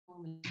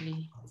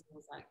normally it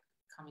feels like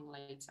coming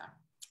later.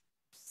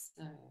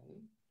 So,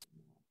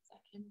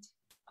 second.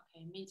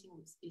 Okay, meeting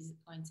is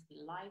going to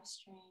be live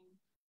stream.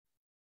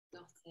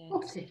 Got it.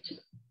 Got it.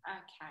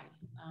 Okay,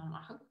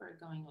 I hope we're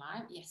going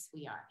live. Yes,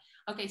 we are.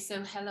 Okay,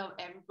 so hello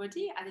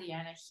everybody,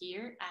 Adriana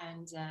here,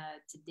 and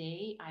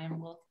today I am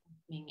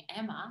welcoming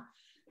Emma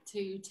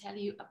to tell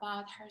you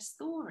about her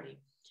story.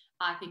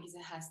 I think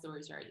her story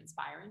is very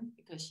inspiring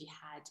because she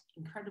had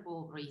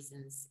incredible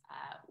reasons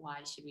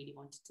why she really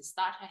wanted to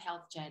start her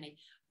health journey.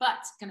 But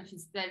kind of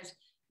instead of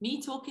me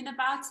talking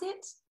about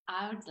it,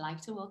 I would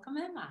like to welcome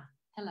Emma.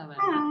 Hello, Emma.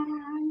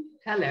 Hi.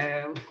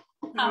 Hello.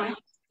 How are you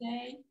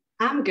today?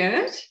 I'm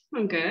good.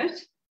 I'm good.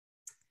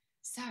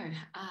 So,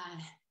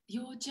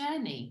 your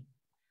journey.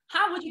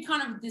 How would you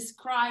kind of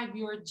describe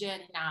your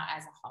journey now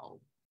as a whole?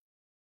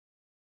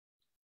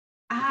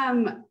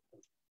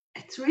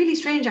 It's really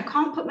strange. I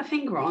can't put my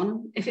finger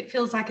on if it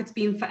feels like it's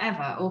been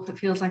forever or if it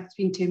feels like it's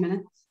been 2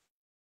 minutes.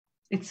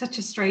 It's such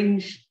a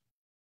strange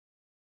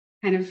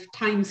kind of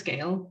time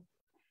scale.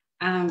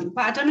 But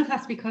I don't know if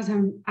that's because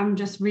I'm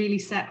just really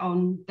set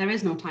on there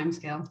is no time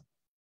scale.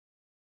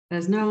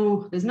 There's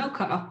no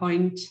cut-off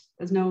point.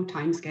 There's no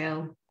time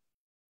scale.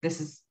 This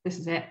is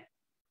it.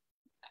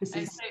 This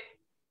is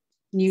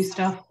new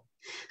stuff.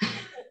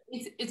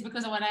 It's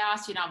because when I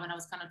asked you now, when I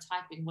was kind of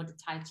typing what the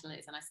title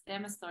is, and I said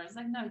Emma story, it's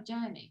like no,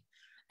 journey,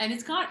 and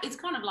it's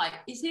kind of like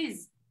it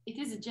is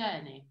a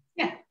journey.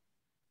 Yeah.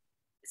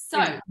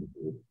 So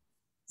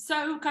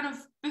kind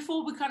of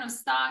before we kind of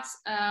start,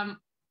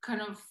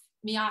 kind of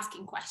me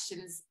asking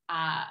questions.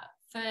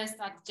 First,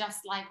 I'd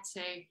just like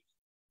to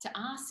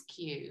ask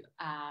you,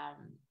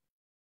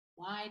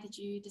 why did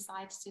you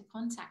decide to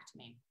contact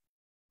me?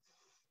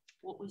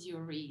 What was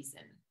your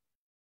reason?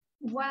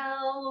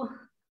 Well,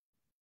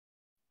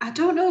 I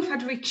don't know if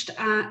I'd reached,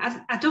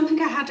 I don't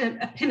think I had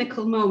a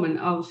pinnacle moment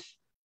of,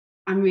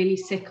 I'm really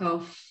sick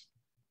of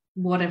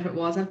whatever it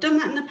was. I've done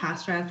that in the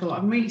past where I thought,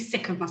 I'm really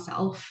sick of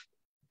myself.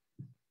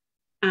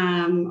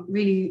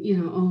 Really, I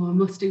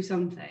must do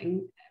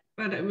something.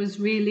 But it was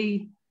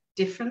really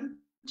different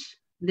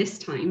this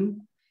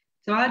time.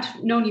 So I'd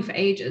known you for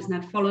ages and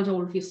I'd followed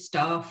all of your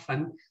stuff.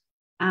 And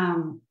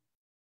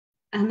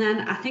then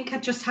I think I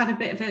just had a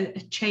bit of a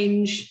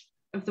change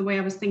of the way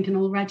I was thinking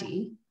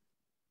already.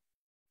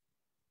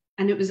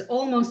 And it was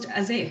almost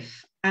as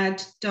if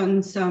I'd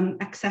done some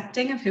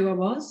accepting of who I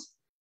was.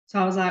 So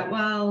I was like,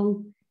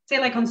 well, say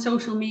like on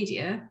social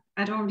media,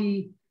 I'd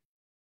done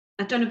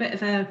a bit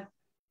of a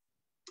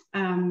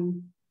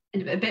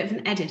bit of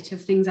an edit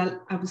of things I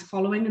was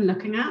following and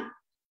looking at.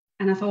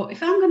 And I thought,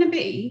 if I'm going to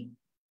be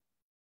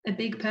a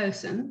big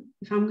person,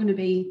 if I'm going to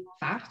be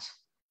fat,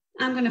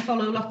 I'm going to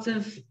follow lots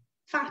of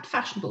fat,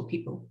 fashionable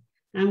people.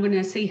 And I'm going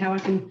to see how I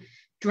can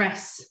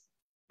dress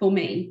for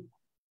me.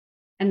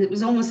 And it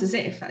was almost as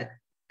if,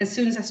 as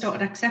soon as I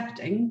started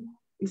accepting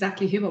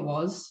exactly who I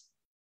was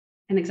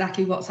and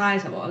exactly what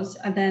size I was,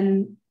 I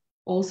then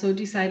also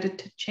decided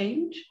to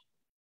change.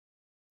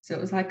 So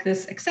it was like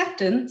this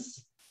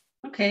acceptance.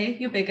 Okay,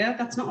 you're bigger.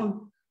 It's not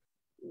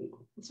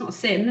a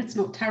sin. It's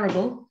not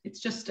terrible. It's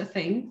just a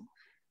thing.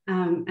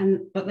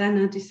 But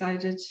then I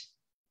decided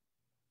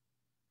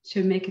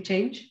to make a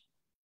change.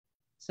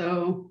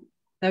 So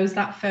there was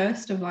that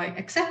first of like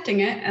accepting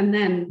it and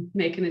then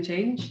making a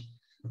change.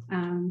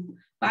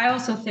 But I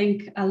also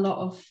think a lot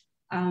of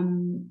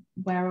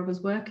where I was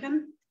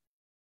working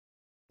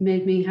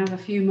made me have a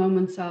few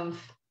moments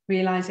of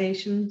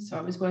realization. So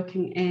I was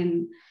working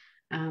in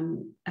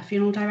a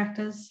funeral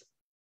director's,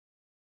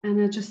 and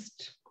it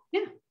just,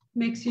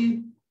 makes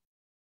you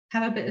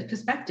have a bit of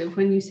perspective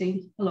when you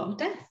see a lot of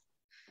death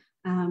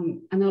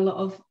and a lot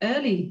of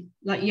early,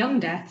 like young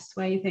deaths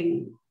where you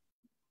think,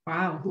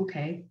 wow,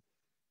 okay.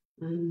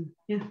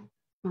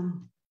 Wow.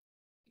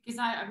 Because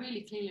I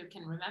really clearly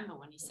can remember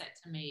when you said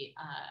to me,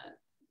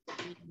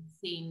 you've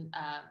seen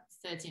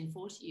 13,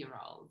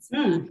 40-year-olds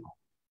kind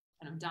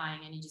of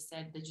dying, and you just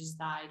said they just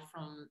died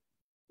from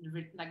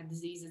like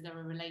diseases that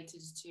were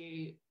related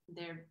to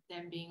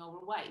them being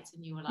overweight,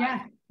 and you were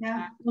like,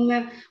 yeah.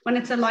 Well, when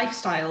it's a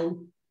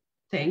lifestyle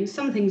thing,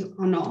 some things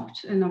are not,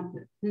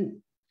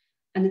 and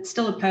it's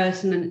still a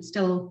person, and it's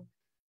still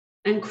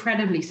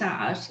incredibly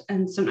sad,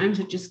 and sometimes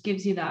it just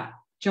gives you that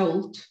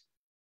jolt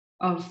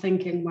of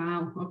thinking,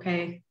 wow,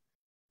 okay,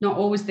 not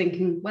always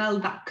thinking, well,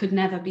 that could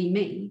never be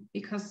me,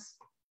 because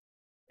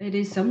it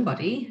is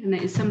somebody and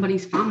it is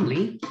somebody's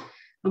family.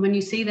 And when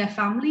you see their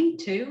family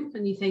too,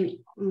 and you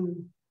think,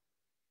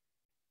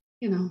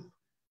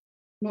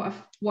 what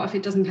if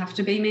it doesn't have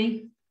to be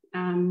me?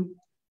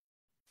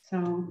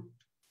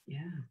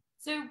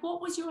 So what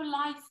was your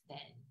life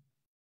then?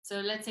 So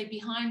let's say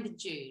behind the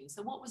June.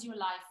 So what was your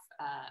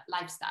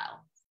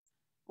lifestyle?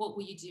 What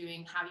were you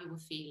doing? How you were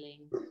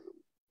feeling?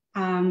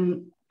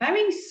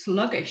 Very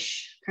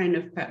sluggish kind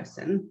of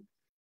person.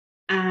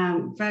 I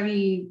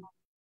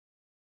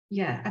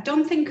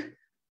don't think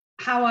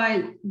how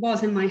I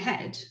was in my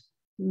head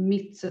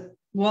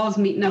was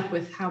meeting up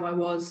with how I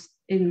was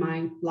in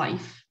my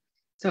life.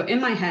 So in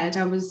my head,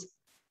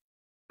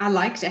 I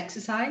liked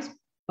exercise,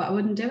 but I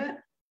wouldn't do it.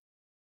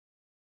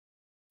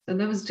 So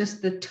there was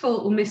just the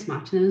total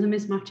mismatch, and there was a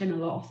mismatch in a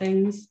lot of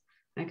things.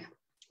 Like,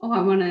 oh,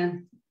 I want a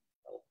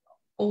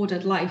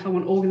ordered life, I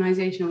want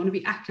organization, I want to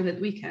be active at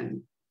the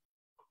weekend,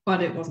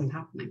 but it wasn't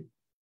happening.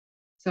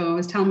 So I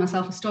was telling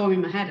myself a story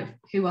in my head of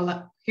who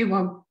I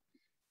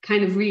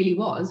kind of really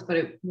was, but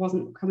it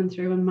wasn't coming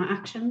through in my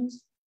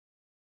actions.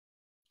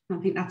 I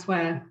think that's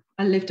where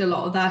I lived a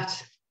lot of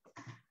that.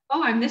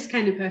 Oh, I'm this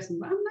kind of person,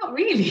 but I'm not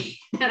really.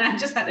 And I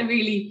just had to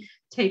really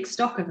take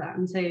stock of that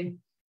and say,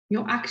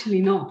 you're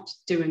actually not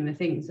doing the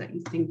things that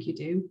you think you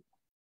do.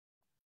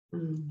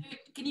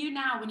 Can you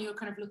now, when you're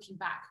kind of looking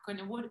back, kind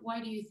of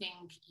why do you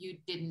think you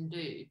didn't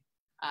do?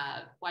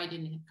 Why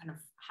didn't you kind of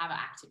have an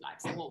active life?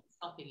 So what was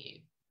stopping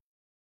you?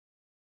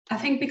 I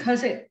think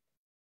because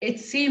it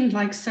seemed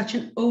like such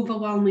an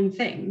overwhelming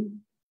thing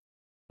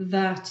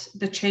that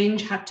the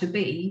change had to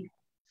be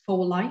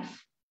for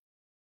life.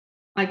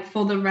 Like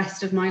for the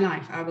rest of my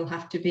life, I will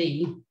have to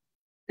be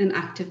an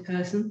active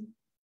person.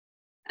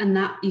 And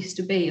that used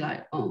to be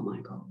like, oh my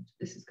God,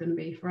 this is going to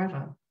be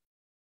forever.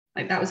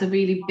 Like that was a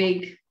really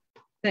big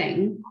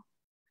thing.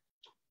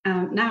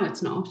 Now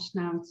it's not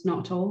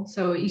at all.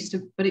 So it used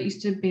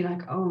to be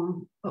like,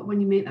 oh, but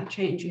when you make that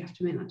change, you have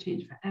to make that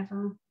change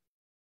forever.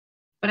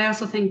 But I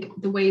also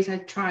think the ways I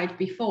tried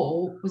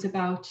before was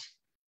about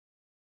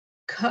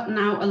cutting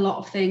out a lot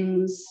of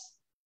things,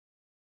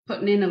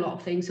 putting in a lot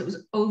of things. So it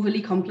was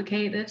overly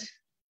complicated.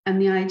 And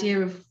the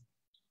idea of,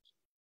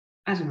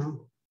 I don't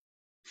know,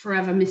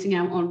 forever missing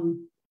out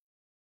on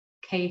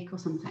cake or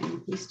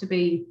something it used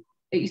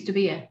to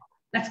be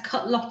let's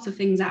cut lots of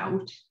things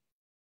out.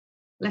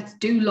 Let's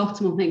do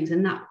lots more things.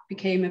 And that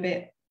became a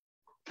bit,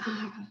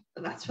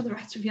 that's for the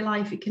rest of your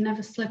life. You can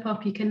never slip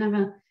up. You can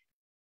never.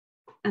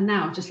 And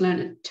now I've just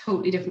learned a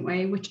totally different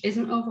way, which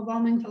isn't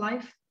overwhelming for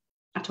life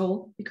at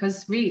all.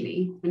 Because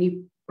really, when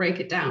you break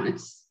it down,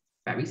 it's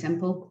very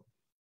simple.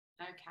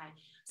 Okay.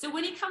 So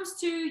when it comes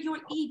to your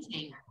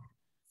eating,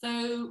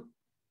 so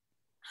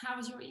how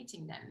was your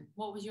eating then?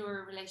 What was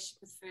your relationship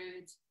with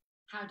food?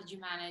 How did you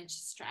manage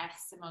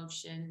stress,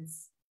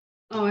 emotions?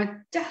 Oh, I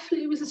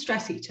definitely was a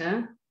stress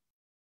eater.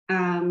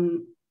 I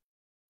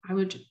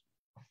would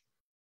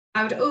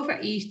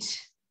overeat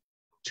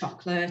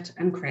chocolate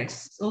and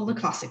crisps, all the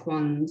classic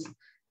ones.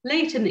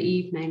 Late in the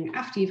evening,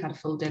 after you've had a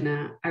full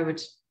dinner, I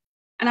would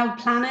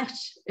plan it.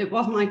 It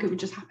wasn't like it would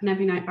just happen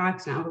every night by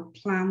accident. I would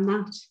plan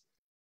that.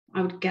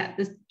 I would get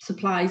the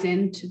supplies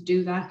in to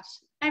do that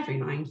every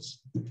night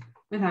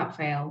without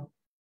fail.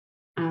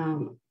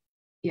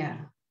 Yeah.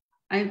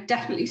 I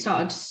definitely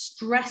started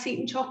stress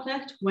eating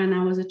chocolate when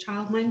I was a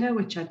childminder,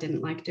 which I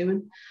didn't like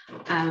doing.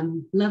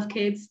 Love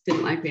kids,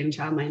 didn't like being a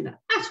childminder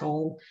at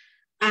all.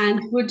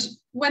 And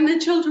when the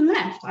children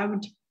left, I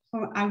would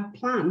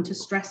plan to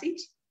stress eat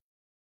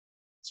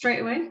straight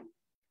away.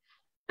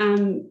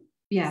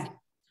 Yeah.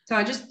 So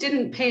I just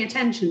didn't pay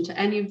attention to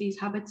any of these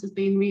habits as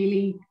being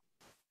really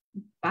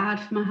bad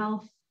for my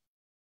health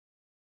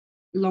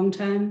long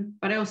term.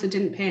 But I also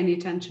didn't pay any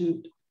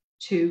attention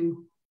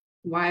to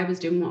why I was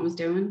doing what I was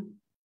doing.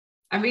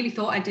 I really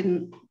thought I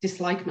didn't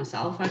dislike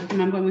myself. I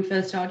remember when we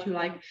first started, you were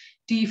like,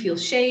 do you feel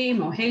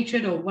shame or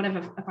hatred or whatever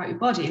about your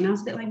body? And I was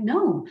a bit like,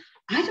 no,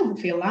 I don't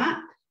feel that.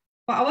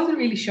 But I wasn't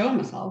really showing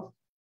myself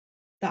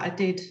that I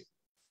did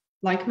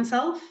like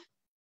myself.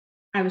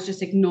 I was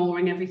just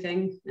ignoring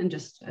everything and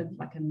just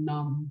like a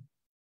numb.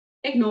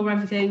 Ignore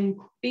everything,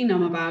 be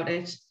numb about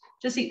it,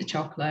 just eat the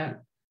chocolate.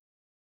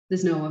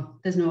 There's no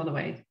other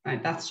way.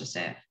 Right? That's just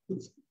it.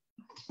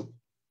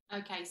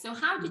 Okay, so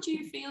how did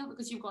you feel,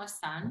 because you've got a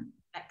son,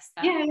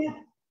 Dexter? Yeah.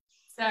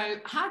 So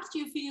how did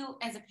you feel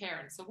as a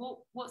parent? So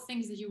what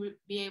things that you would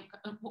be able,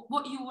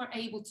 what you were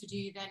able to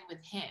do then with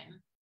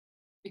him?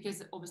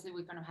 Because obviously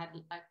we kind of had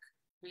like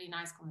really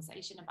nice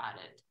conversation about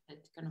it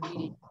that kind of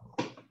really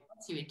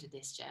puts you into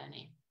this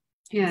journey.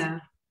 Yeah.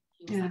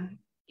 Like,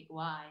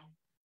 why?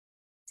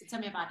 So tell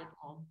me about it,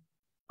 Paul.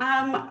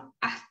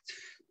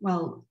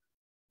 Well,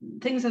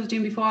 things I was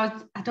doing before,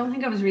 I don't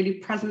think I was really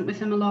present with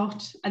him a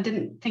lot. I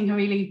didn't think I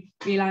really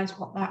realised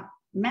what that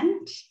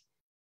meant.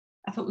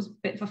 I thought it was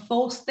a bit of a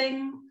forced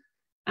thing.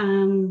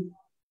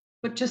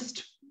 But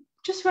just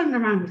running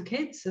around with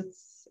kids,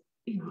 it's,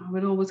 I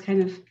would always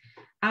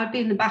I would be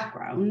in the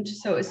background.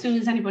 So as soon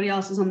as anybody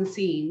else is on the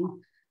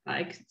scene,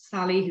 like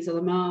Sally, his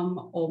other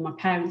mum, or my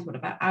parents,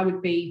 whatever, I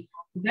would be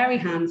very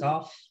hands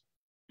off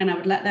and I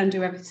would let them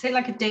do everything. Say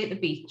like a day at the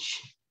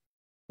beach.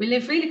 We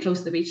live really close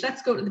to the beach.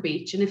 Let's go to the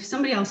beach. And if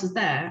somebody else is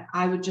there,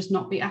 I would just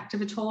not be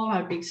active at all. I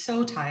would be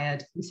so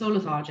tired and so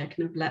lethargic,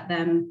 and I'd let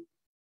them,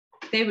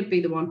 they would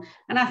be the one.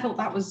 And I thought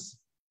that was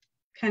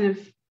kind of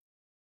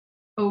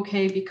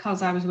okay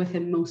because I was with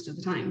him most of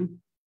the time.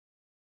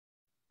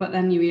 But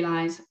then you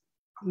realize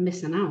I'm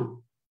missing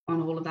out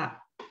on all of that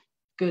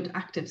good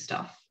active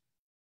stuff.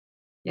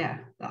 Yeah,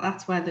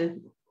 that's where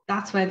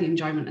the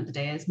enjoyment of the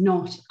day is,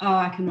 not, oh,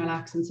 I can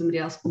relax and somebody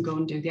else can go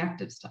and do the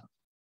active stuff.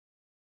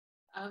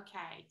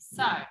 Okay,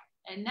 so,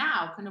 and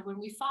now kind of when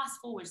we fast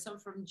forward, so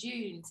from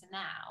June to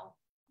now,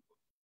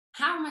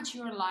 how much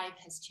your life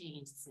has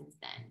changed since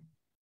then?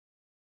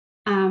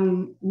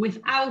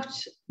 Without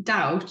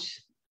doubt,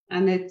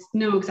 And it's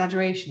no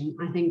exaggeration.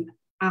 I think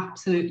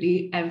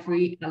absolutely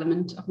every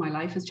element of my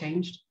life has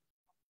changed.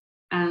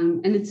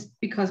 And it's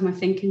because my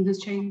thinking has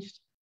changed.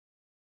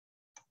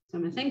 So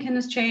my thinking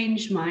has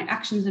changed, my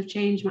actions have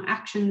changed, my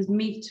actions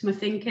meet my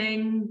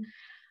thinking.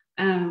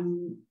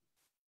 I'm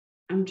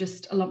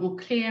just a lot more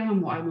clear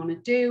on what I want to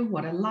do,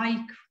 what I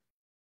like,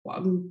 what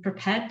I'm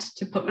prepared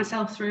to put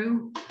myself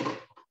through,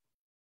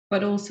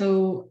 but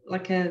also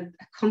like a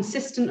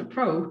consistent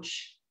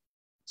approach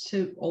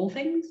to all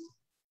things,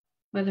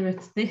 whether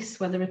it's this,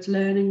 whether it's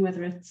learning,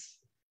 whether it's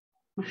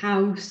my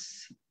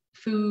house,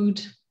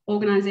 food,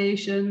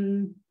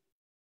 organization,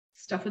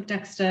 stuff with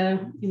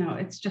Dexter. You know,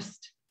 it's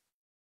just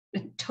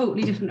a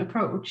totally different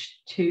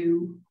approach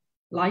to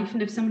life.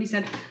 And if somebody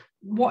said,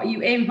 what are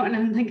you aiming for? And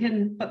I'm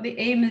thinking, but the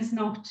aim is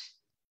not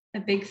a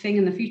big thing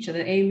in the future.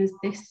 The aim is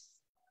this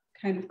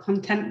kind of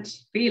content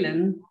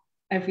feeling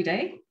every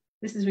day.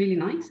 This is really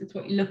nice. It's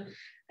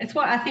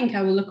what I think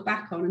I will look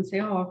back on and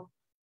say, oh,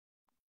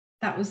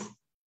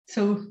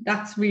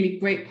 that's really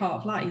great part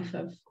of life,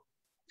 of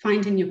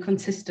finding your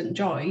consistent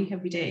joy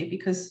every day,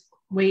 because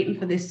waiting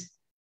for this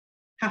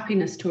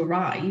happiness to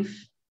arrive.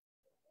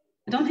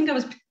 I don't think I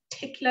was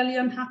particularly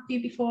unhappy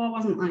before. I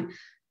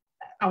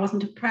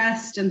wasn't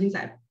depressed and things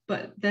like that,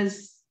 but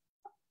there's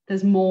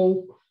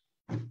more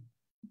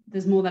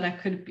that I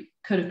could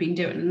have been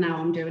doing, and now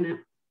I'm doing it,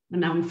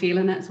 and now I'm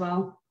feeling it as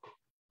well.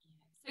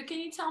 So can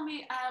you tell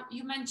me,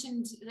 you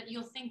mentioned that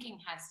your thinking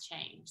has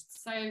changed.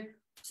 So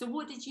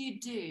what did you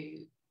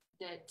do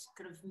that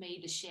kind of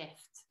made a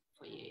shift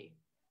for you?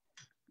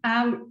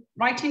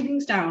 Writing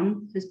things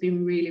down has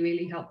been really,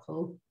 really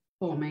helpful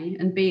for me,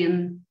 and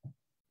being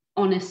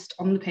honest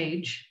on the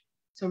page.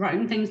 So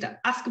writing things down,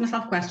 asking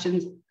myself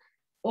questions,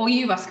 or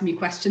you asking me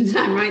questions and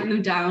I'm writing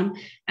them down,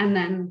 and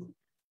then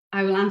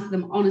I will answer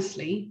them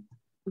honestly.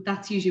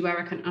 That's usually where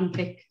I can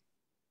unpick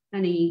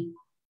any,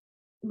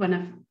 when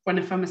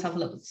I find myself a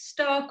little bit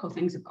stuck or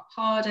things have got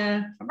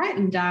harder, I write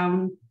them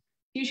down,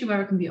 usually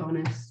where I can be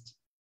honest.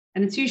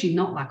 And it's usually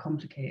not that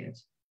complicated.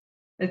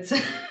 It's,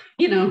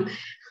 you know,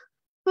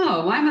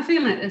 oh, why am I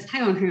feeling like this?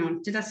 Hang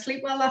on. Did I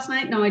sleep well last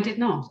night? No, I did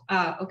not.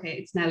 Okay,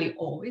 it's nearly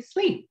always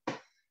sleep.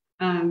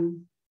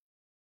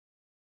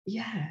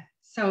 Yeah,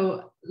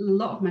 so a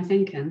lot of my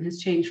thinking has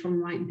changed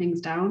from writing things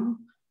down.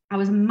 I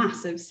was a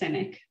massive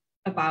cynic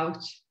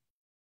about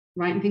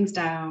writing things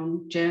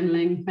down,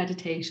 journaling,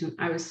 meditation.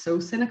 I was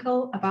so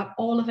cynical about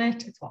all of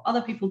it. It's what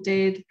other people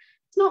did.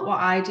 It's not what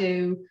I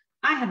do.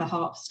 I have a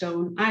heart of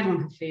stone. I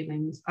don't have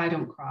feelings. I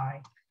don't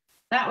cry.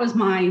 That was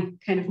my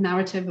kind of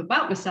narrative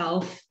about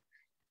myself.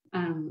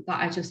 That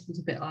I just was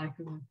a bit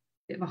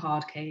of a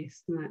hard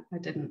case, and I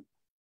didn't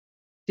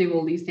do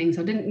all these things.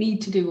 I didn't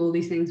need to do all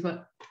these things,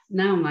 but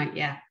now I'm like,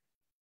 yeah.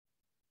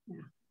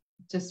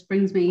 It just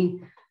brings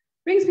me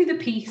the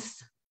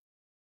peace.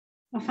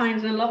 I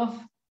find a lot of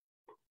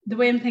the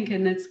way I'm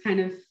thinking, it's kind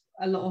of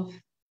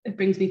it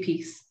brings me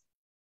peace.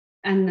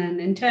 And then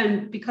in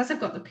turn, because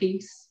I've got the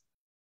peace,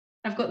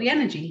 I've got the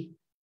energy.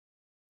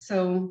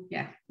 So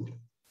yeah, and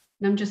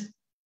I'm just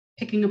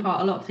picking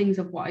apart a lot of things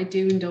of what I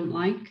do and don't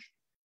like.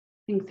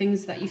 I think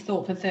things that you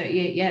thought for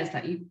 38 years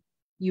that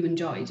you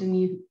enjoyed,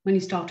 and when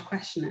you start to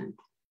question it,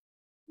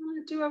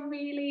 do I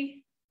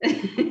really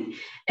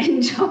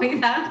enjoy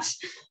that?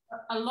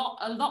 A lot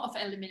of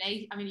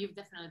elimination. I mean, you've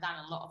definitely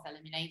done a lot of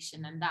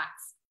elimination, and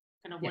that's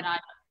kind of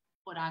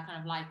what I kind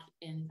of like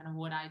in kind of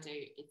what I do.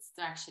 It's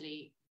to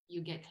actually,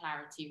 you get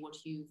clarity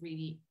what you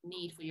really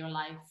need for your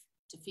life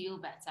to feel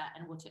better,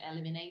 and what to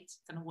eliminate,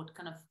 kind of what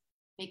kind of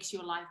makes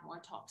your life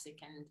more toxic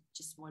and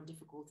just more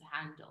difficult to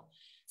handle.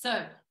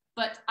 So,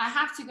 but I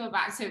have to go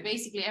back. So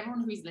basically,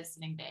 everyone who's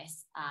listening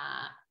this,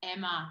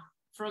 Emma,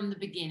 from the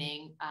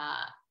beginning,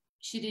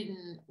 she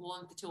didn't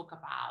want to talk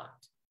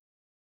about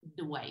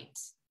the weight.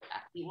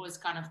 It was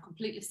kind of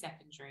completely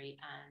secondary,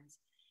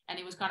 and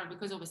it was kind of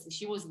because obviously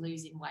she was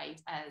losing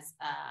weight as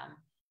I'm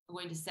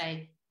going to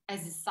say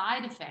as a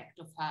side effect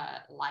of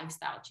her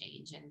lifestyle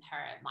change and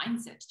her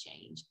mindset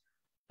change.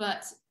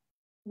 But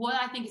what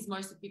I think is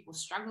most of people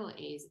struggle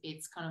is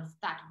it's kind of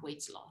that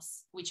weight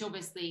loss, which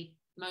obviously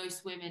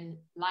most women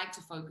like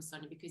to focus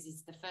on it because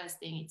it's the first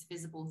thing, it's a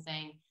visible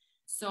thing.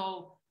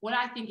 So what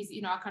I think is,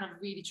 I kind of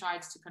really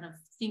tried to kind of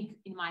think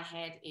in my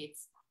head,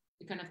 it's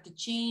kind of to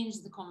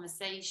change the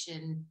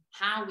conversation,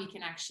 how we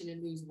can actually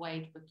lose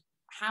weight, but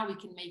how we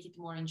can make it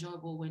more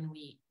enjoyable when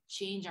we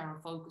change our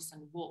focus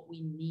on what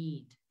we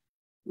need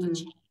to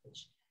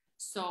change.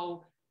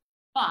 So,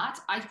 but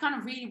I kind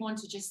of really want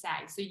to just say,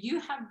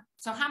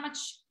 so how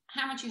much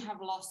you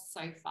have lost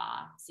so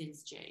far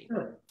since June?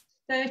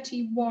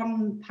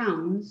 31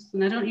 pounds,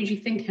 and I don't usually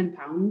think in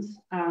pounds.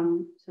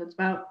 So it's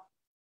about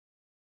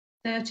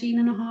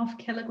 13.5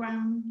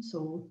 kilograms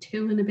or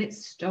 2 and a bit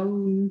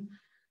stone.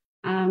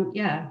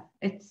 Yeah,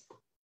 it's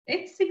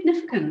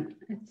significant.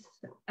 It's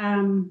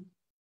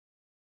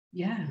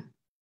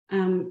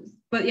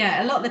but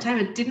yeah, a lot of the time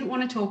I didn't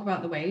want to talk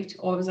about the weight,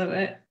 or was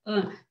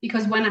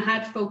because when I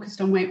had focused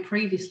on weight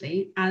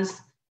previously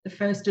as the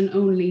first and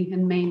only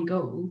and main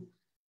goal,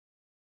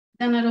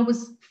 then I'd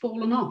always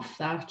fallen off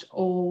that,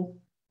 or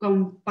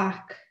gone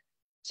back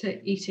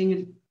to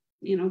eating,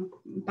 you know,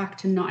 back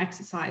to not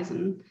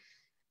exercising.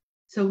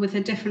 So with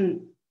a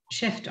different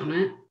shift on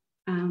it.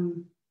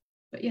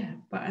 But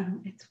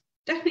it's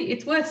definitely,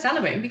 it's worth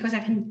celebrating because I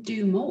can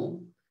do more.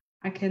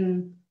 I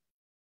can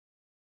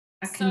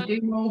do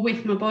more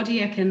with my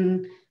body. I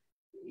can,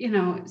 you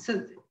know,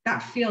 so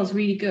that feels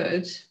really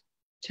good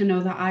to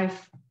know that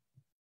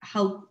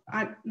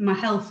my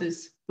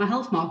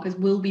health markers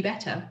will be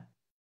better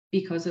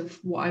because of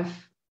what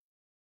I've,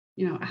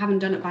 you know, I haven't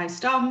done it by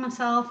starving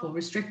myself or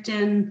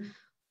restricting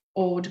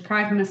or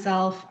depriving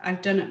myself.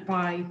 I've done it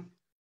by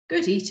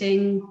good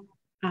eating,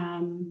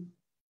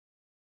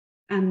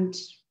 and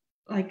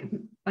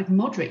like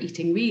moderate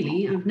eating,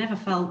 really. I've never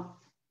felt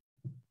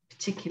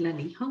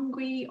particularly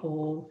hungry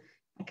or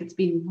like it's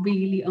been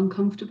really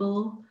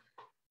uncomfortable.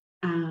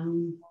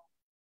 And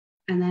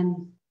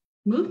then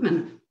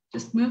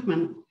just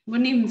movement.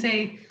 Wouldn't even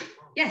say,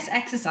 yes,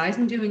 exercise.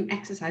 I'm doing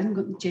exercise. I'm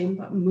going to the gym,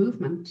 but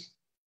movement.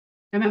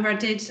 I remember I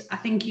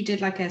think you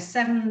did like a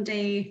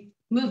 7-day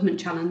movement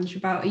challenge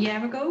about a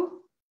year ago.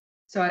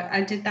 So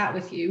I did that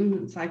with you.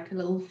 It's like a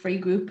little free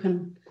group,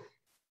 and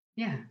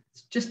yeah,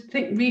 just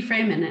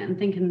reframing it and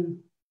thinking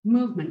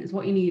movement is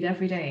what you need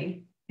every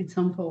day in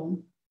some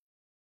form.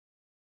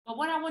 But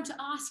what I want to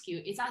ask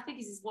you is, I think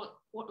this is what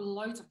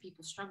loads of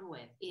people struggle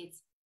with.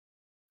 It's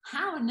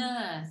how on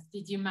earth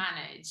did you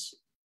manage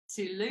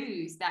to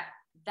lose that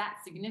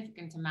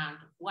significant amount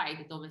of weight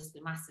that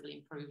obviously massively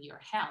improve your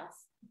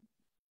health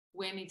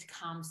when it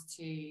comes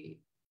to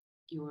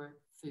your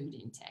food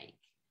intake?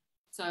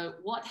 So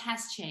what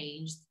has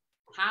changed?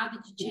 How did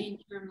you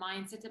change your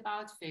mindset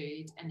about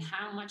food, and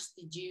how much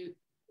did you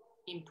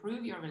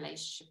improve your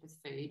relationship with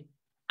food?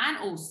 And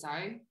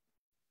also,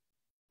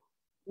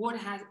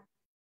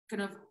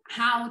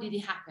 how did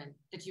it happen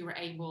that you were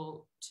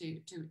able to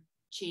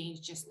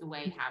change just the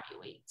way how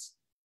you eat?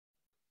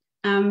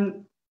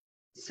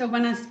 So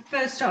when I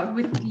first started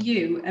with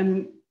you,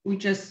 and we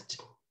just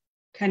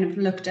kind of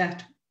looked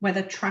at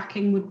whether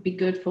tracking would be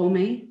good for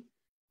me.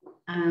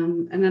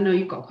 And I know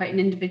you've got quite an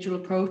individual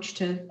approach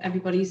to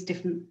everybody's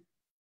different,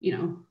 you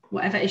know,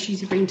 whatever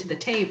issues you bring to the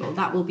table,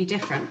 that will be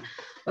different.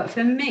 But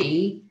for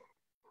me,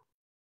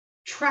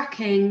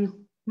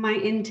 tracking my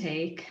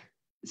intake,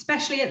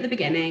 especially at the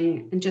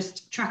beginning, and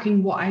just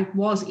tracking what I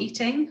was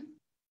eating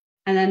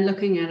and then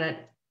looking at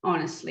it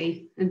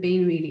honestly and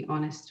being really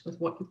honest with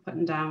what you're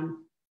putting down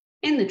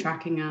in the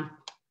tracking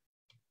app,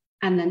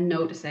 and then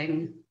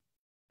noticing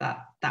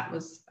that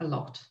was a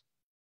lot.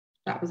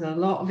 That was a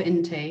lot of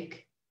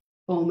intake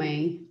for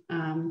me.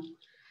 And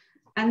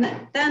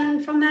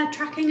then from there,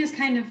 tracking has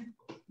kind of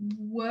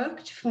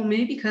worked for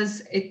me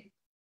because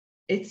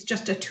it's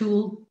just a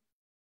tool.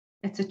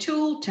 It's a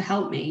tool to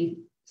help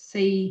me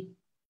see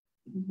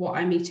what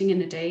I'm eating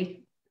in a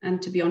day,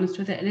 and to be honest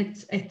with it,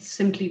 and it's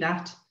simply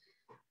that.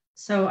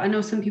 So I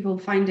know some people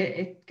find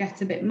it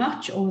gets a bit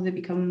much, or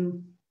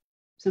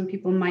some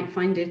people might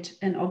find it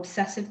an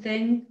obsessive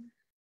thing.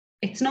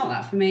 It's not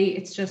that for me.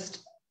 It's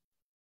just,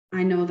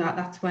 I know that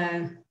that's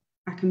where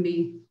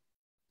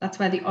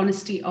the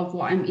honesty of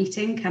what I'm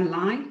eating can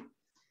lie.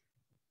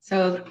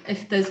 So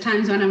if there's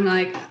times when I'm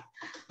like,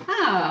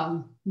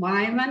 oh,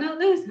 why am I not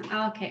this?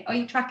 Okay, are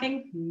you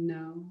tracking?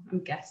 No,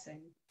 I'm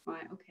guessing.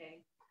 Right,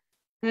 okay.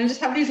 And I just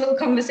have these little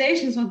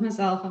conversations with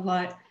myself of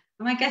like,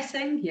 am I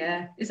guessing?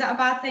 Yeah. Is that a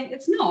bad thing?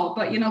 It's not,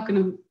 but you're not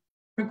going to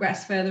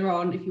progress further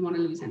on if you want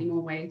to lose any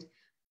more weight.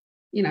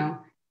 You know,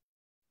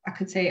 I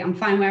could say I'm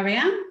fine where I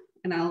am,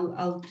 and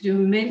I'll do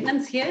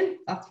maintenance here.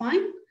 That's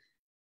fine.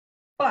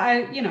 But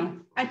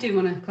I do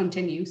want to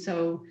continue.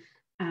 So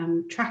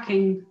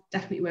tracking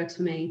definitely works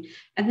for me.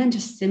 And then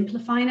just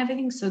simplifying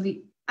everything. So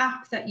the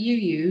app that you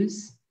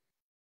use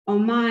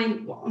on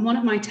one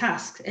of my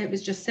tasks, it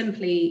was just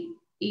simply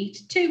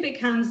eat 2 big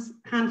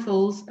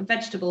handfuls of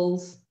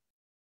vegetables.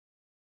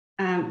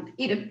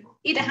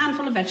 Eat a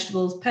handful of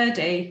vegetables per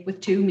day with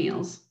 2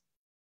 meals.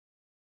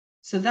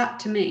 So that,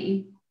 to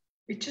me,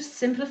 it just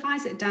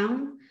simplifies it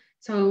down.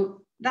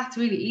 So that's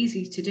really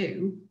easy to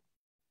do.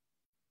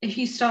 If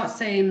you start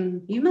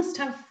saying you must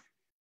have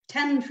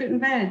 10 fruit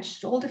and veg,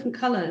 all different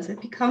colors,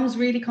 it becomes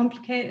really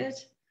complicated.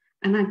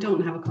 And I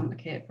don't have a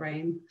complicated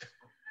brain.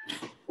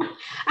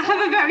 I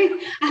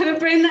have a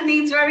brain that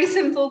needs very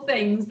simple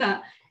things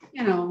that,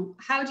 you know,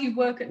 how do you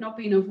work at not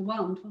being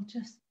overwhelmed? Well,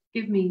 just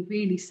give me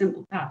really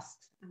simple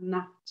tasks. And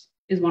that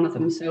is one of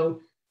them.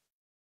 So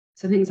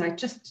things like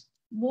just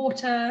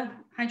water,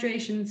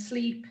 hydration,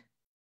 sleep,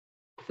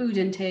 food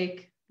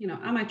intake, you know,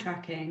 am I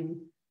tracking?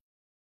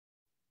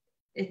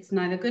 It's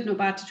neither good nor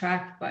bad to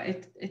track, but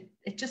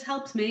it just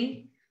helps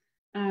me.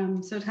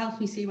 So it helps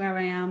me see where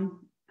I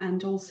am.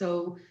 And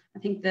also, I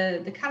think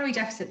the calorie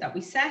deficit that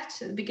we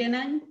set at the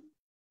beginning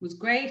was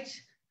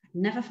great. I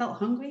never felt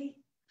hungry,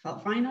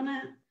 felt fine on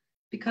it,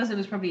 because I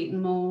was probably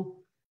eating more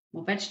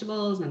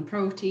vegetables and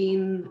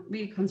protein,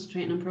 really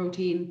concentrating on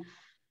protein.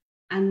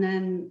 And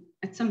then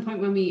at some point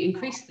when we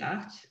increased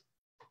that,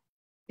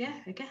 yeah,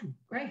 again,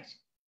 great.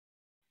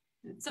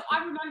 So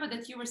I remember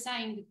that you were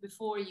saying that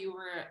before you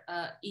were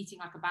eating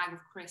like a bag of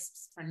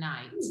crisps per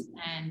night.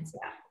 And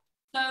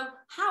so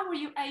how were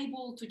you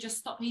able to just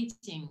stop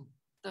eating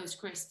those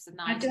crisps at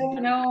night? I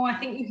don't know. I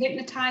think you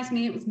hypnotized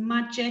me. It was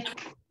magic.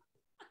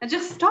 I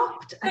just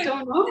stopped. I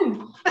don't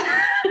know.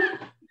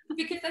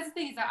 Because that's the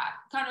thing is that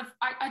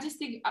I just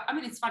think, I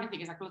mean, it's funny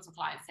because like lots of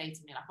clients say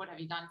to me, like, what have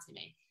you done to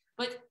me?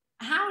 But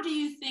how do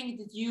you think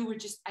that you were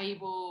just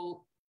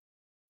able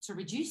to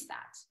reduce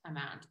that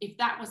amount? If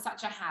that was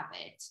such a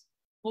habit,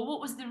 well,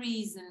 what was the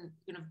reason,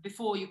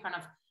 before you kind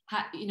of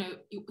had,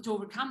 to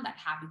overcome that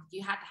habit,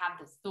 you had to have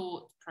the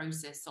thought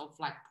process of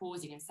like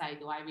pausing and say,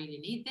 do I really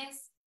need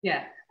this?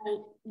 Yeah.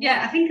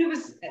 I think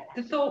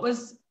the thought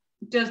was,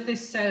 does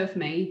this serve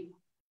me?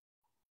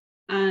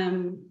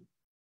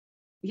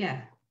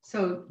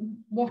 So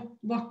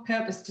what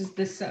purpose does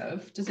this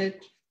serve? Does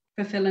it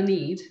fulfill a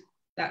need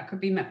that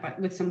could be met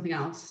with something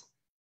else?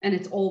 And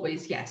it's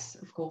always yes,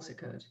 of course it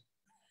could.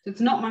 So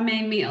it's not my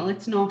main meal.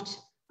 It's not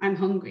I'm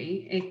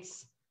hungry.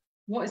 It's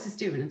what is this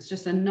doing? It's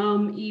just a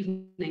numb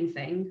evening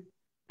thing.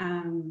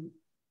 And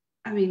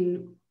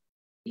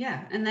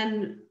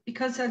then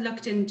because I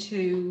looked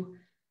into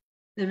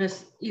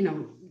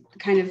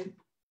kind of,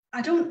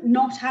 I don't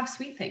not have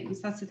sweet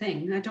things. That's the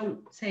thing. I don't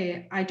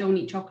say I don't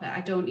eat chocolate.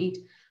 I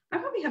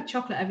probably have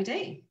chocolate every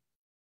day.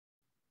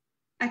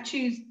 I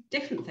choose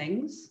different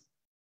things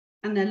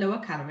and they're lower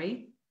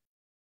calorie.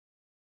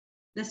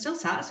 They're still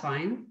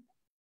satisfying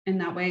in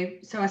that way.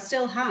 So I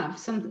still have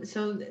some.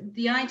 So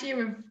the idea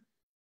of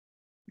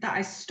that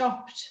I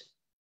stopped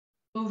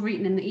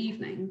overeating in the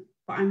evening,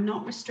 but I'm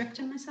not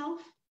restricting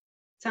myself.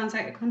 Sounds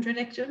like a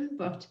contradiction,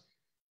 but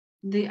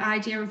the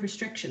idea of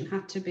restriction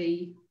had to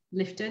be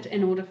lifted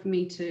in order for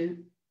me to.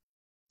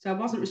 So I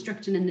wasn't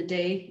restricting in the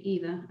day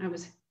either. I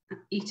was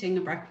eating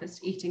a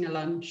breakfast, eating a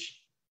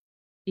lunch,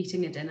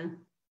 eating a dinner.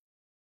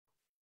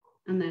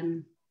 And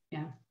then,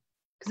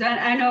 because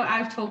I know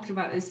I've talked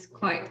about this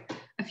quite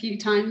a few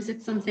times.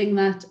 It's something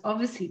that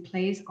obviously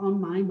plays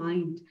on my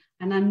mind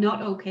and I'm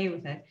not okay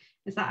with it.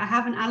 Is that I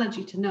have an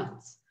allergy to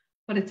nuts,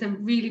 but it's a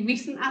really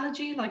recent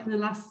allergy, like in the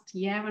last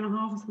year and a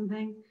half or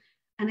something.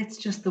 And it's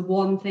just the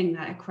one thing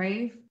that I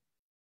crave.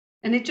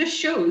 And it just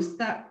shows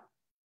that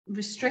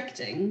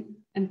restricting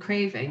and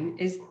craving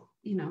is,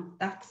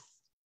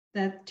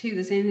 they're two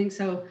the same thing.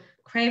 So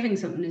craving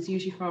something is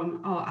usually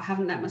from, I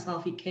haven't let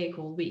myself eat cake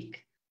all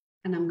week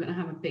and I'm going to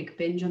have a big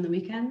binge on the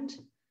weekend.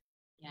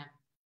 Yeah.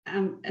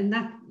 And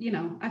that,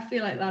 I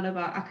feel like that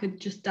about, I could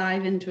just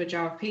dive into a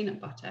jar of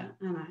peanut butter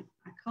and I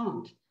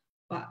can't.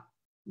 But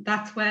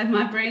that's where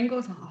my brain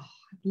goes, I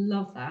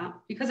love that,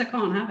 because I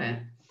can't have it.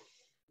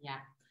 Yeah.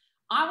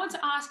 I want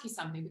to ask you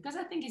something because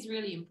I think it's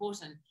really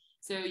important.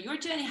 So your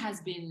journey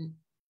has been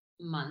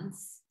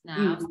months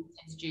now,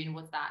 since June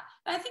was that.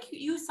 But I think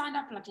you signed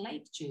up like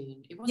late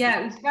June. It was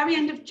very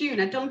end of June.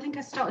 I don't think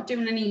I started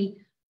doing any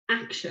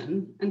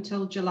action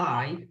until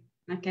July,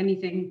 like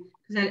anything,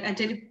 because I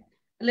did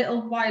a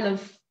little while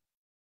of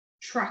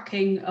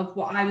tracking of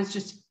what I was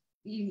just,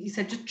 you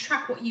said just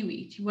track what you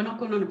eat. You were not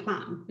going on a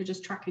plan. You're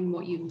just tracking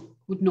what you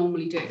would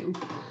normally do.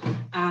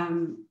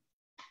 And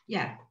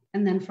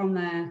then from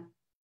there,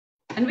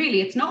 and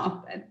really it's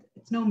no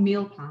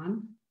meal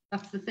plan.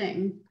 That's the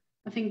thing.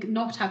 I think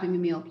not having a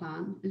meal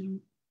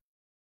plan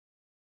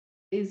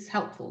is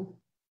helpful.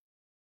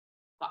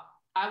 But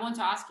I want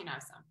to ask you now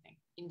something.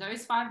 In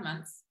those 5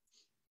 months,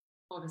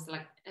 obviously,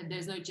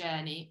 there's no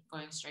journey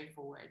going straight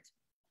forward.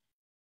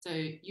 So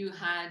you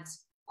had,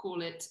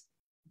 call it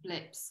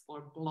blips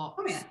or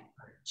blocks,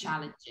 or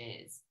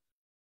challenges.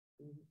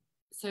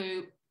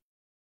 So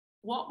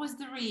what was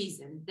the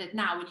reason that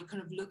now, when you're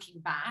kind of looking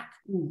back,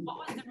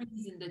 what was the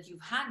reason that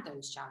you've had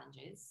those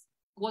challenges?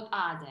 What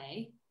are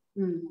they?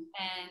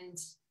 And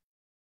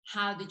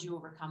how did you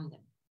overcome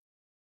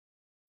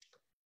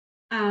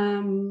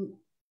them?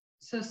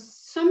 So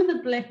some of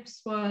the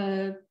blips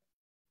were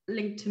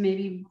linked to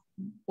maybe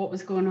what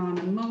was going on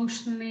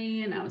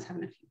emotionally, and I was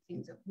having a few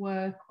things at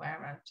work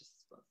where I just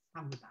was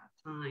having a bad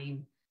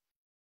time.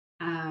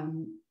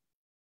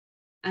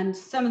 And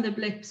some of the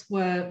blips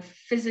were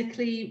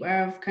physically,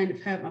 where I've kind of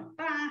hurt my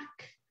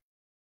back.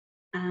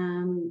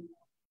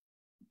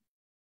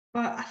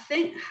 But I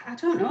think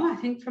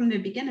from the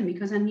beginning,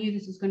 because I knew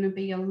this was going to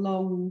be a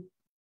long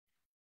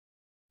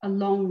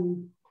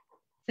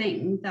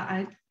thing,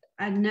 that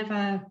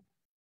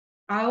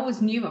I always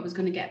knew I was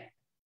going to get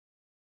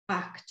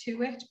back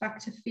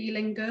to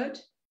feeling good.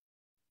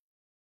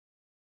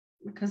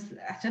 Because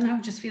I don't know,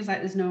 it just feels like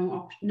there's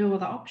no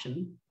other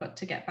option but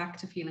to get back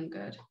to feeling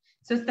good.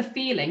 So it's the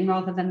feeling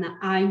rather than that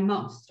I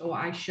must or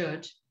I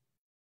should.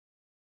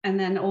 And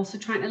then also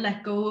trying to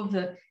let go of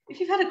if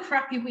you've had a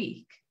crappy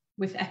week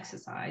with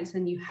exercise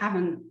and you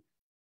haven't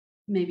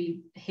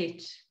maybe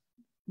hit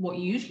what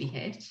you usually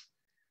hit,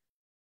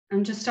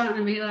 I'm just starting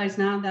to realize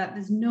now that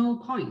there's no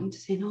point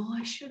saying,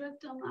 I should have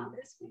done that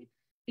this week,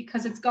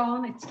 because it's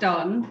gone, it's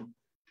done,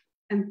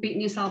 and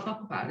beating yourself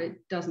up about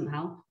it doesn't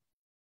help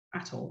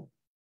at all.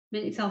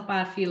 Make yourself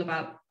feel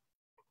bad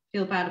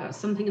about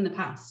something in the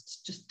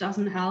past just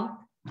doesn't help.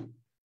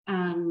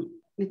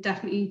 it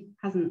definitely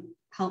hasn't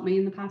helped me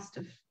in the past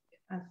of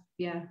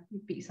you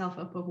beat yourself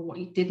up over what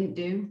you didn't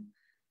do.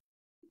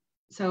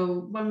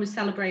 So when we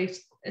celebrate,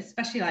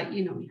 especially like,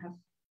 you know,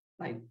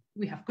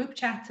 we have group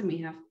chats and we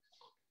have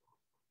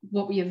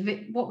what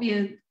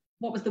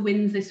was the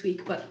wins this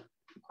week, but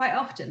quite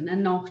often they're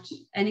not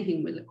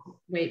anything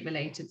weight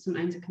related.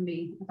 Sometimes it can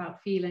be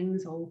about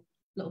feelings or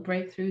little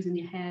breakthroughs in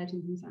your head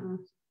and things like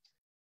that.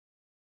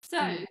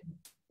 So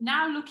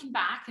now looking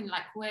back and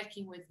like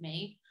working with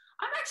me,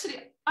 I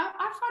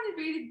find it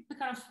really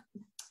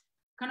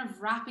kind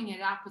of wrapping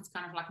it up. It's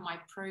kind of like my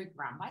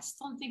program. I just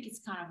don't think it's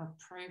kind of a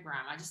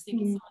program. I just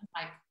think it's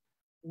like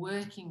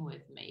working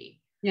with me.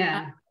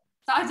 Yeah.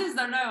 So I just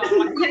don't know.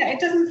 Like, yeah, it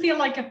doesn't feel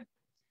like a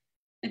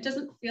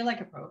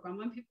program.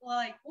 When people are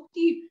like,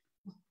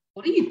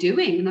 what are you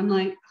doing? And I'm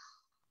like,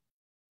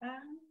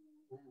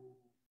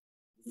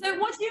 so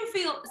what do you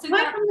feel? So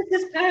I'm with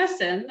this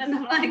person, and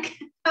I'm like,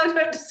 how do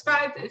I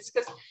describe this?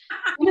 Because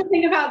when I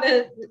think about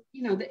the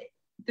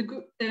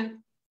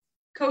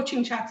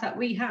coaching chats that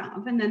we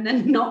have, and then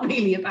they're not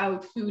really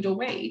about food or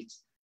weight.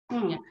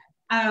 Then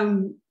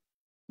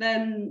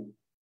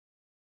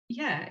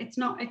yeah, it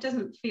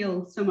doesn't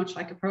feel so much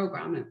like a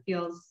program. It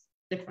feels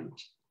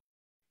different.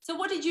 So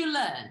what did you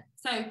learn?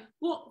 So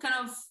what kind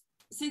of,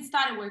 since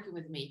started working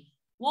with me,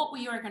 what were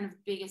your kind of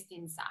biggest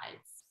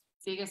insights,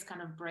 biggest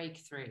kind of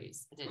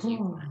breakthroughs that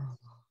you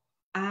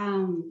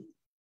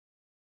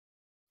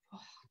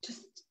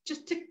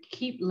just to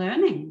keep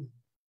learning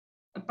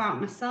about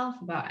myself,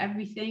 about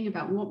everything,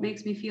 about what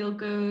makes me feel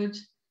good.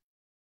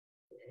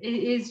 It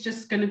is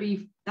just going to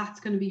be, that's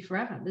going to be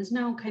forever. There's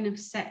no kind of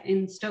set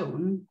in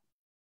stone.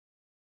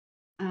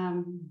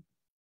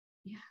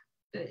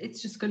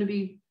 It's just going to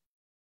be,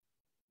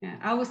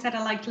 I always said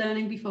I liked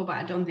learning before, but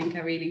I don't think I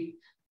really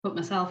put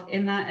myself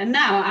in that. And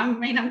now, I'm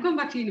going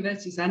back to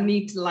university, so I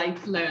need to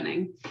like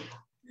learning.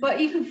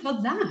 But even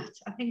for that,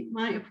 I think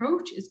my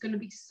approach is going to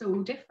be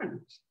so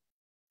different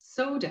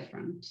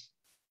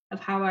of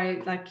how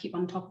I like keep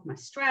on top of my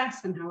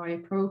stress and how I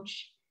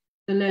approach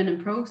the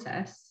learning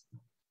process.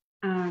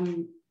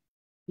 I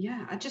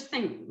just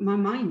think my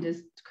mind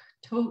is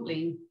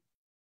totally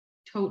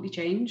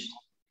changed.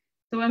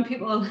 So when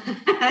people,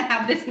 I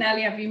have this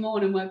nearly every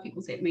morning where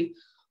people say to me,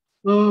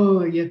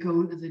 oh, you're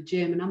going to the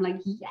gym. And I'm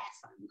like,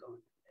 yes, I'm going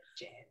to the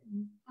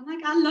gym. I'm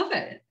like, I love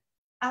it.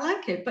 I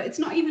like it. But it's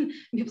not even, and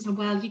people say,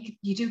 well,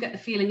 you do get the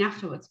feeling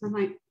afterwards. And I'm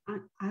like,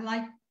 I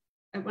like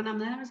it when I'm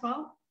there as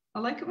well. I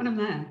like it when I'm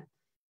there.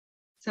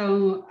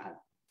 So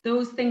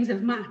those things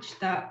have matched,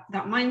 that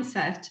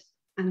mindset,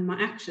 and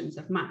my actions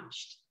have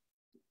matched.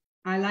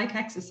 I like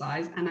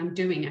exercise and I'm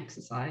doing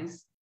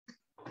exercise.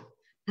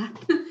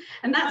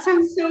 And that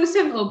sounds so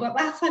simple, but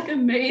that's like a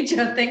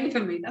major thing for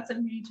me. That's a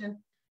major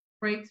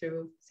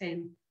breakthrough of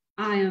saying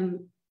I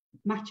am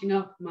matching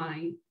up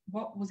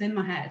what was in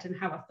my head and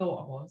how I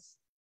thought I was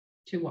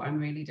to what I'm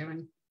really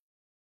doing.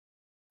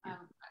 I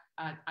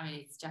mean,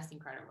 it's just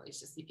incredible.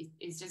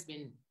 It's just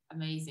been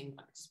amazing,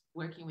 like, just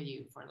working with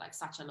you for like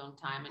such a long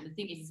time. And the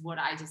thing is what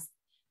I just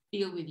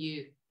feel with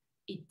you,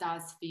 it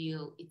does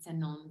feel it's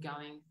an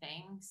ongoing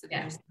thing. So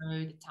there's no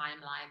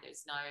timeline,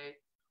 there's no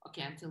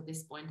okay, until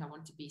this point I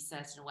want to be a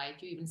certain way.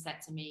 If you even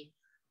said to me,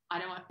 I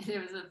don't want,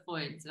 there was a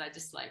point that I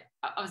just like,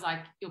 I was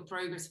like, your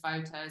progress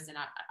photos, and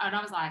I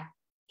was like,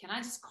 can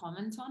I just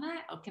comment on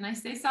it, or can I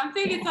say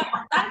something? It's like,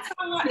 that's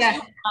how much you're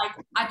like,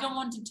 I don't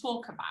want to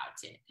talk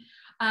about it.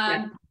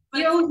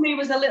 The old me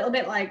was a little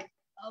bit like,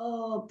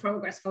 oh,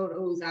 progress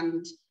photos,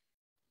 and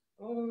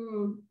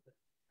when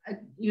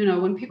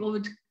people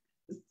would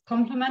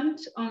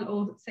compliment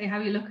or say how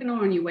you're looking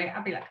or on your weight,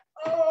 I'd be like,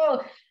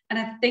 oh. And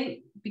I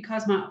think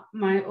because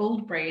my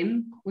old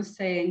brain was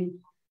saying,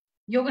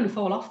 you're going to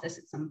fall off this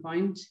at some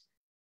point,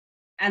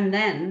 and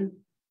then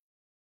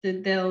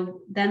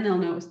they'll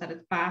notice that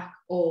it's back,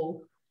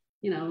 or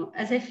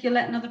as if you're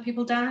letting other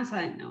people down. It's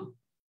like, no,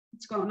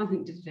 it's got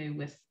nothing to do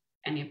with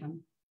any of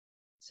them.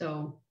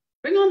 So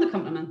bring on the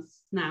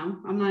compliments now.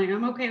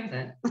 I'm okay with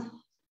it.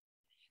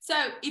 So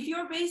if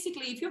you're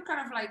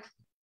kind of like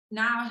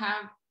now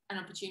have an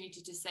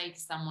opportunity to say to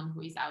someone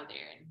who is out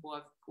there and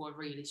who are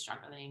really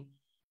struggling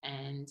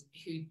and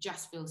who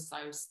just feel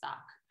so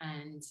stuck,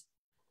 and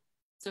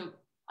so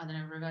I don't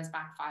know, reverse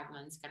back 5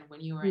 months, kind of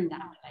when you were in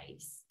that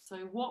place.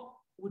 So what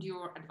would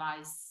your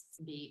advice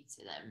be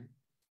to them?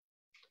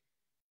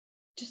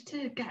 Just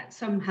to get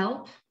some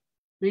help,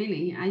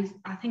 really.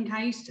 I think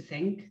I used to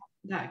think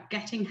that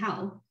getting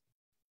help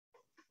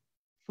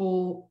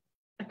for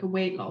like a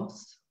weight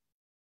loss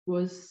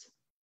was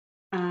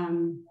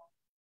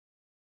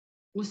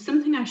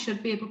something I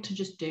should be able to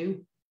just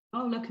do.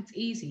 Oh, look, it's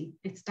easy.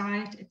 It's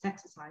diet, it's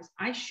exercise.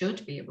 I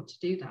should be able to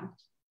do that.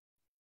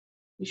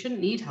 You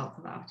shouldn't need help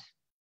for that.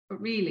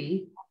 But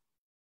really,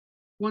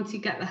 once you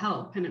get the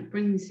help, and it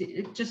brings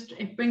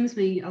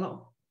me a lot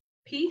of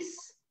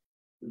peace,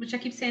 which I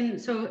keep saying.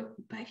 So,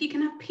 but if you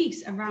can have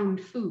peace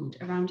around food,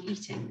 around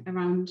eating,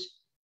 around,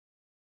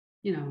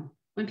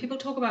 when people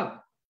talk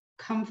about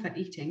comfort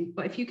eating,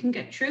 but if you can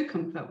get true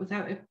comfort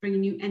without it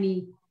bringing you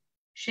any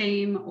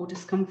shame or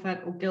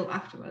discomfort or guilt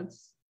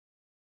afterwards,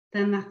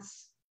 then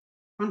that's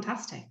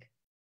fantastic.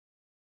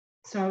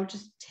 So I'll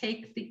just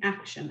take the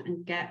action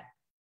and get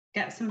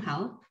some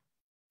help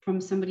from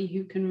somebody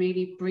who can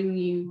really bring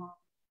you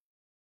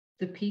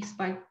the peace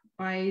by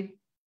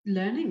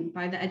learning,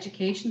 by the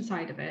education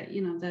side of it,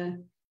 you know,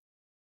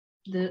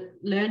 the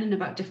learning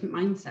about different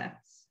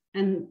mindsets,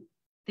 and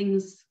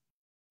things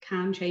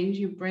can change,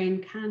 your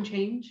brain can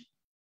change,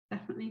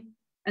 definitely.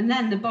 And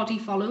then the body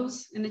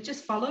follows, and it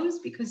just follows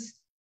because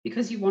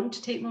you want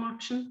to take more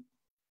action.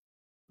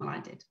 Well, I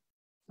did.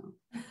 So.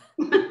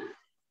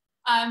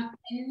 And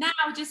now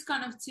just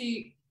kind of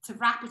to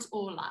wrap it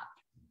all up,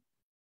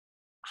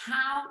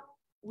 how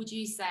would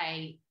you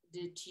say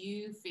did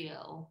you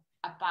feel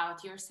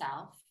about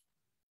yourself?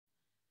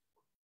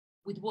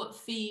 With what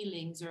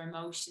feelings or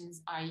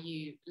emotions are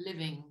you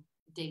living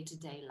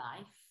day-to-day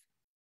life?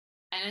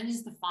 And then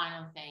just the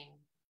final thing,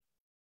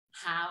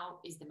 how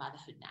is the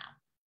motherhood now?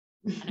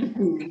 I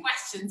know the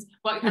questions,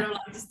 but kind of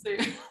like just to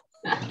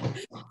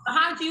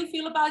how do you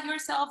feel about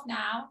yourself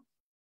now?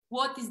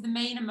 What is the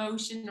main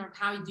emotion, or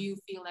how do you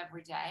feel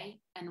every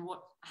day? And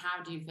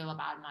how do you feel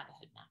about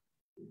motherhood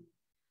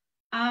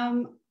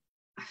now?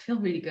 I feel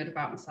really good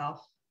about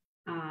myself.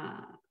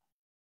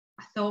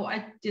 I thought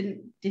I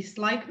didn't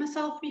dislike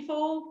myself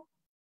before,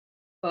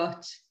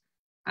 but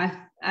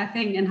I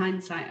think in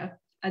hindsight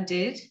I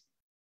did.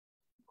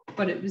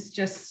 But it was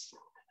just,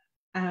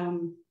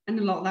 and a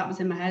lot of that was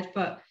in my head,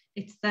 but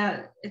it's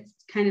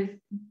kind of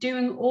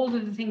doing all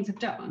of the things I've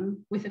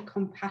done with a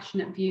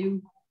compassionate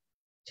view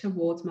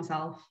towards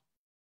myself.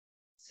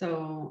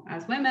 So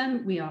as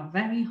women, we are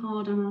very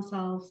hard on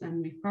ourselves,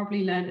 and we've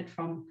probably learned it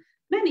from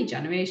many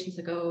generations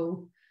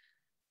ago.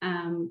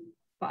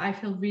 But I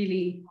feel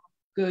really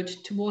good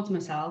towards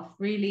myself,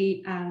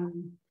 really.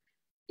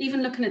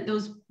 Even looking at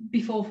those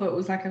before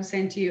photos, like I was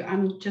saying to you,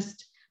 I'm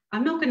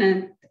not going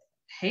to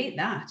hate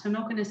that. I'm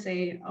not going to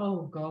say,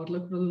 oh God,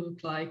 look what I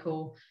look like,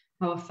 or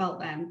how I felt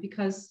then,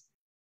 because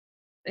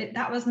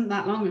that wasn't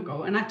that long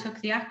ago, and I took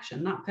the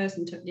action. That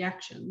person took the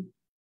action,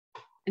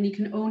 and you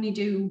can only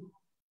do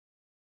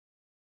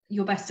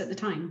your best at the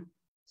time.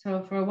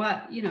 So for a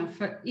while, you know,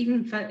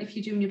 if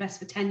you're doing your best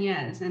for 10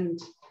 years and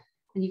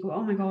you go,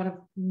 oh my God, I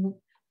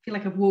feel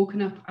like I've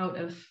woken up out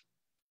of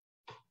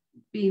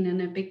being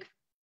in a big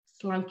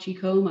slouchy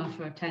coma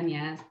for 10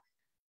 years.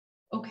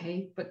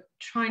 Okay, but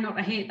try not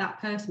to hate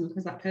that person,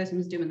 because that person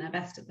was doing their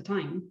best at the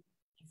time.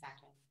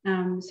 Exactly.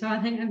 So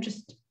I think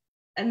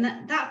and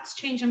that's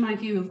changing my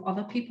view of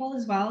other people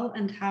as well,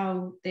 and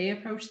how they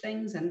approach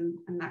things, and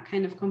that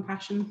kind of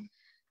compassion.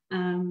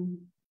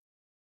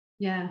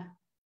 Yeah.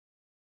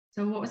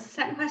 So what was the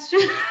second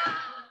question?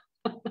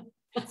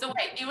 So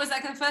wait, it was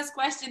like the first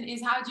question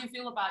is, how do you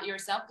feel about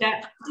yourself?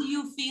 Yeah. How do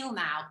you feel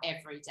now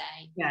every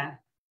day? Yeah,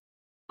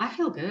 I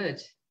feel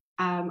good.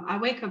 I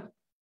wake up,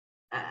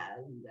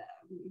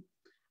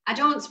 I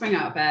don't spring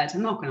out of bed,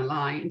 I'm not going to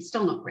lie. It's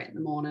still not great in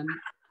the morning.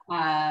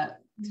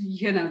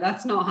 You know,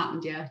 that's not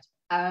happened yet.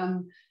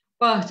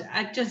 But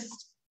I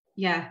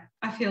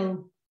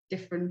feel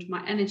different.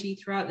 My energy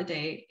throughout the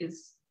day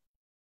is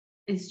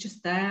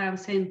just there. I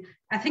was saying,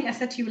 I think I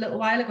said to you a little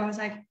while ago, I was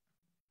like,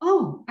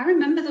 oh, I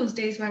remember those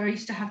days where I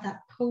used to have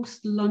that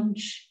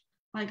post-lunch,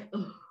 like,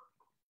 oh,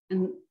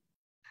 and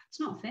that's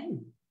not a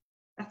thing.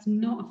 That's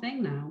not a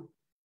thing now.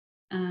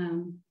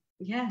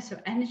 So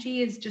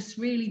energy is just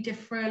really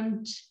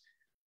different.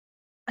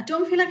 I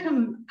don't feel like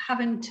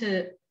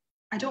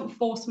I don't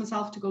force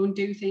myself to go and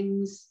do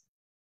things.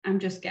 I'm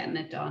just getting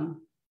it done.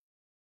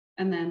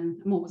 And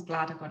then I'm always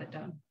glad I got it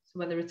done. So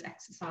whether it's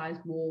exercise,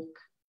 walk,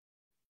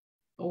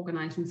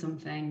 organizing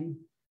something,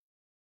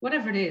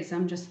 whatever it is,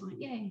 I'm just like,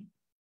 yay.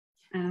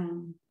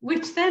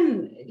 Which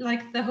then,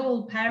 like the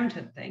whole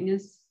parenthood thing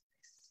is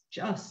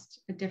just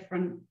a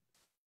different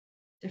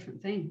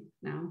thing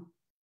now,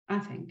 I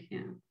think. Yeah.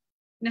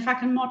 And if I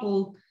can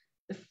model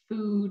the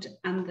food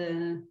and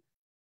the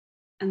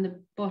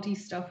body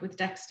stuff with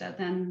Dexter,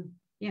 then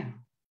yeah,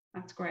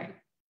 that's great.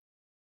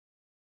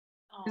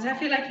 Because I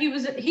feel like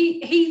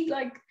he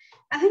like,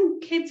 I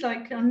think kids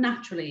like they're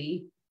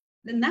naturally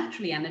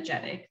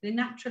energetic.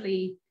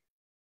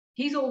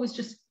 He's always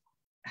just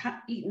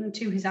eaten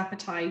to his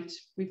appetite.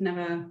 We've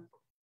never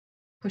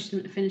pushed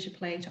him to finish a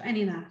plate or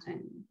any of that.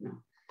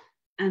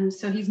 And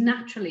so he's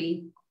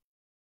naturally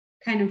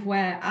kind of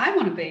where I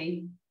want to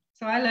be.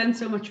 So I learned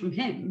so much from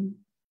him.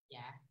 Yeah.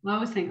 I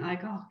always think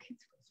like, oh,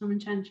 kids got some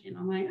intention.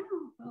 I'm like,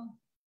 oh, well,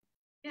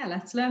 yeah,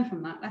 let's learn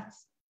from that.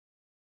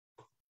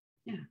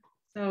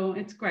 So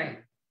it's great.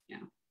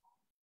 Yeah.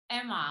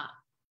 Emma,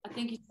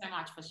 thank you so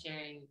much for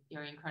sharing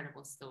your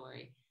incredible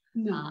story.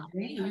 No,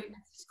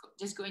 it's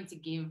just going to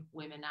give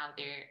women out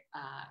there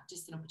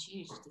just an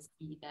opportunity to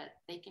see that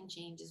they can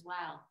change as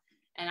well.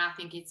 And I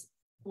think it's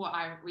what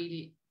I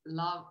really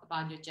love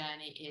about your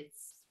journey.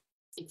 It's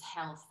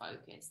health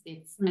focused.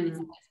 It's and it's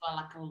as well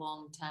like a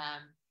long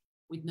term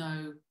with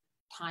no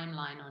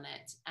timeline on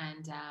it.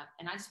 And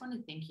I just want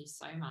to thank you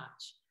so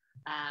much.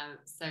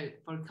 So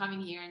for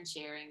coming here and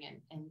sharing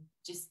and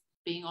just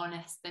being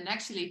honest and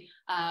actually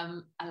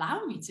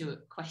allowing me to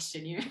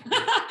question you.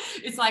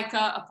 It's like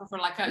a proper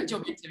like a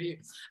job interview.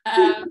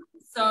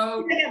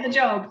 So you get the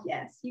job,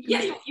 yes.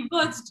 You've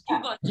got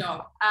a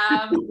job.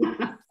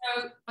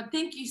 But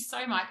thank you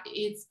so much.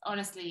 It's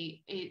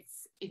honestly,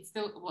 it's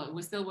still, well,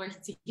 we're still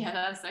working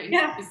together, so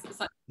it's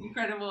such an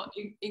incredible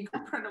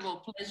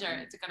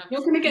pleasure to kind of.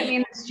 You're going to get me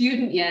in the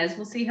student years.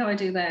 We'll see how I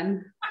do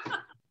then.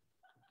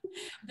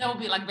 There will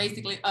be like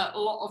basically a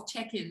lot of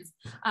check-ins.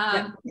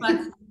 But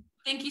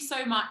thank you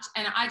so much.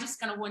 And I just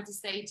kind of want to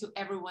say to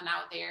everyone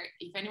out there,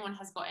 if anyone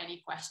has got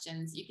any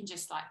questions, you can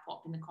just like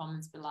pop in the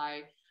comments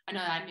below. I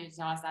know I need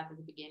to ask that at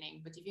the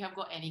beginning, but if you have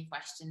got any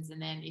questions,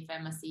 and then if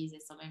Emma sees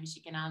it, so maybe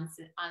she can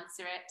answer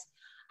it.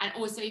 And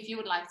also, if you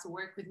would like to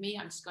work with me,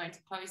 I'm just going to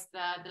post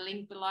the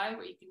link below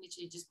where you can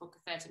literally just book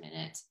a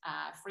 30-minute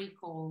free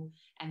call,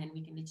 and then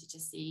we can literally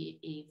just see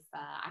if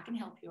I can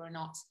help you or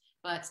not.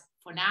 But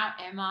for now,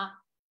 Emma,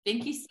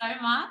 thank you so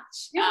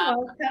much. You're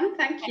welcome.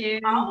 Thank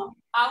you.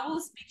 I will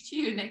speak to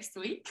you next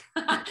week.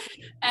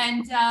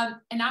 And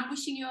I'm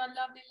wishing you a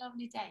lovely,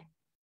 lovely day.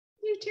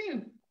 You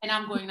too. And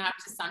I'm going now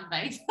to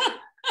sunbathe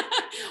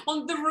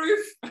on the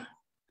roof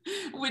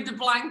with the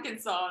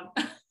blankets on.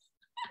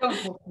 Don't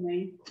talk to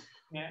me.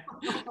 Yeah.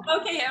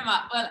 Okay,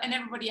 Emma. Well, and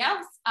everybody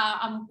else,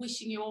 I'm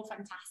wishing you all a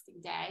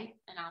fantastic day,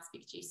 and I'll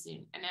speak to you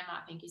soon. And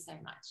Emma, thank you so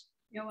much.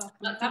 You're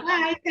welcome.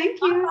 Bye.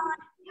 Thank you.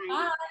 Bye.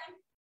 Bye.